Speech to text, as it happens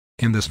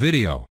In this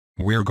video,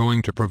 we're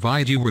going to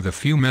provide you with a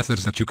few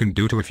methods that you can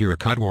do to if your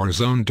COD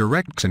Warzone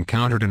DirectX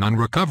encountered an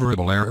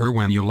unrecoverable error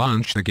when you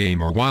launch the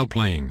game or while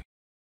playing.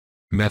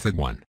 Method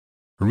 1.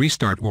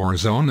 Restart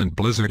Warzone and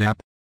Blizzard app.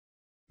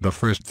 The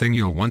first thing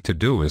you'll want to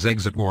do is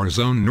exit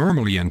Warzone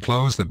normally and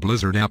close the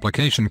Blizzard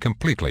application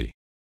completely.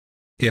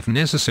 If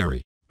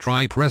necessary,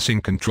 try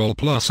pressing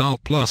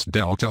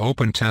Ctrl+Alt+Del to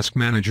open Task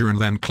Manager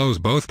and then close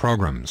both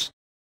programs.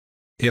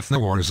 If the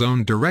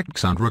Warzone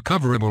DirectX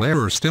Unrecoverable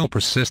error still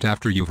persists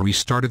after you've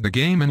restarted the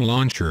game and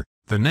launcher,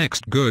 the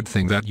next good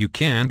thing that you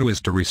can do is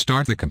to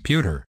restart the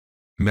computer.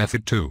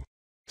 Method 2.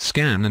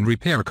 Scan and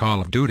repair Call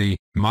of Duty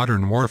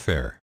Modern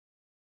Warfare.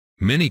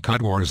 Many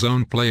COD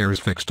Warzone players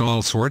fixed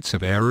all sorts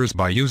of errors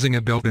by using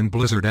a built-in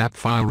Blizzard app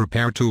file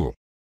repair tool.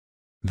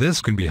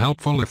 This can be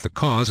helpful if the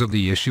cause of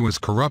the issue is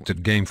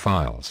corrupted game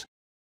files.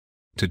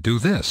 To do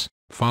this,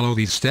 follow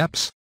these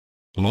steps.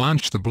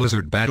 Launch the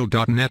Blizzard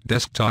Battle.net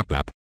desktop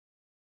app.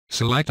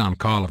 Select on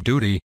Call of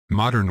Duty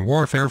Modern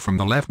Warfare from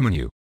the left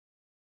menu.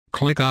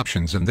 Click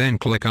Options and then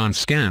click on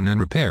Scan and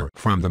Repair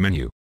from the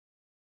menu.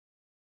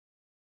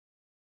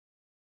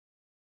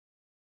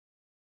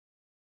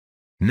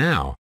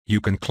 Now,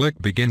 you can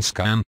click Begin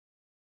Scan.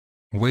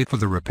 Wait for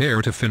the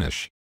repair to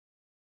finish.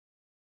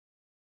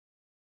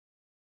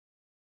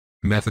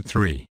 Method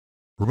 3.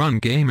 Run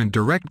game in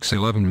DirectX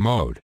 11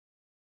 mode.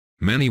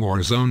 Many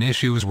Warzone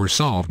issues were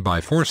solved by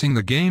forcing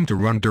the game to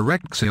run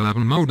DirectX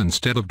 11 mode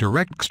instead of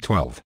DirectX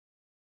 12.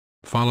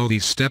 Follow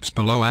these steps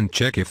below and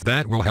check if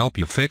that will help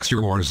you fix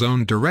your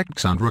Warzone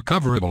DirectX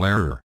Unrecoverable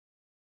error.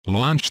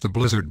 Launch the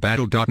Blizzard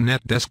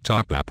Battle.net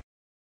desktop app.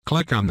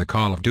 Click on the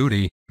Call of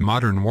Duty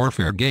Modern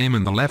Warfare game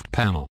in the left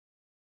panel.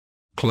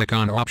 Click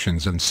on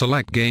Options and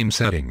select Game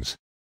Settings.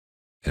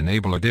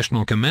 Enable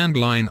additional command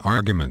line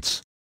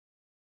arguments.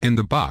 In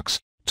the box,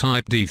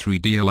 type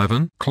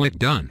D3D11. Click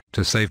Done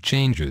to save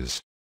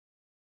changes.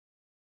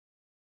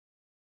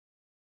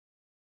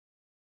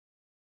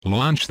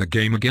 Launch the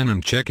game again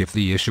and check if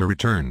the issue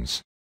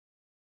returns.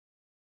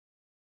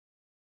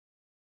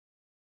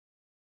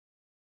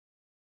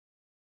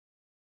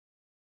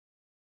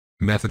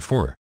 Method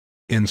 4.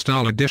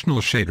 Install additional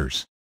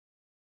shaders.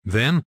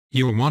 Then,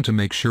 you'll want to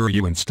make sure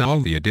you install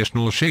the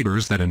additional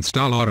shaders that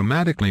install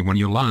automatically when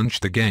you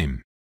launch the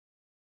game.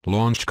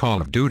 Launch Call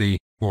of Duty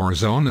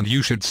Warzone and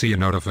you should see a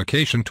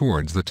notification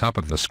towards the top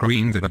of the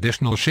screen that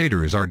additional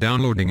shaders are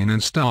downloading and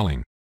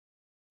installing.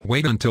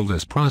 Wait until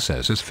this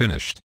process is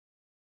finished.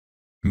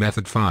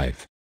 Method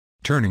 5.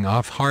 Turning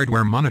off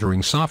hardware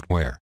monitoring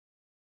software.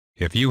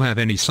 If you have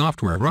any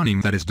software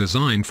running that is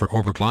designed for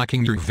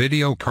overclocking your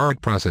video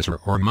card processor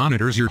or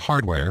monitors your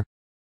hardware,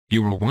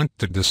 you will want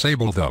to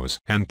disable those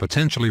and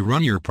potentially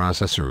run your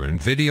processor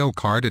and video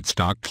card at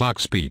stock clock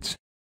speeds.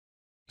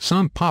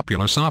 Some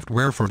popular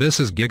software for this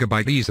is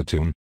Gigabyte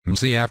EasyTune,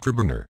 MC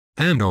Afterburner,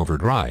 and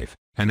Overdrive,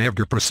 and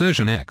Edgar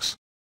Precision X.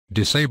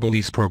 Disable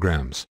these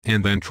programs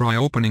and then try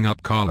opening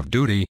up Call of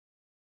Duty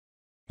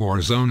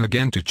Warzone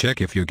again to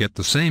check if you get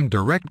the same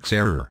DirectX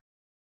error.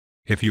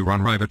 If you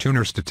run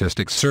RivaTuner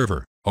Statistics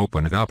Server,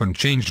 open it up and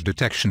change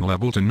detection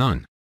level to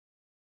none.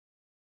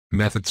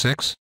 Method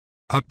 6.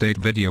 Update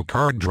video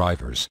card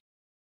drivers.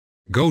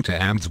 Go to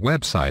AMD's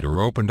website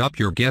or open up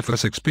your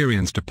GeForce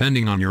Experience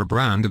depending on your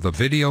brand of the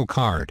video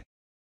card.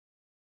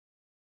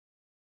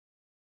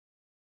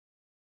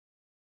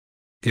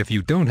 If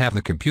you don't have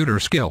the computer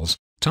skills,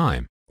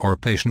 time, or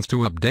patience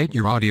to update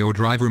your audio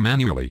driver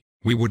manually,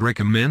 we would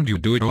recommend you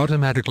do it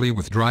automatically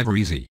with Driver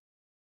Easy.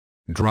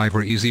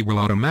 Driver Easy will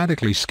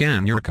automatically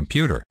scan your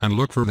computer and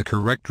look for the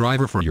correct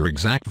driver for your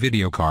exact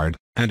video card,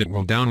 and it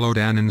will download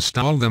and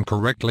install them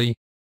correctly,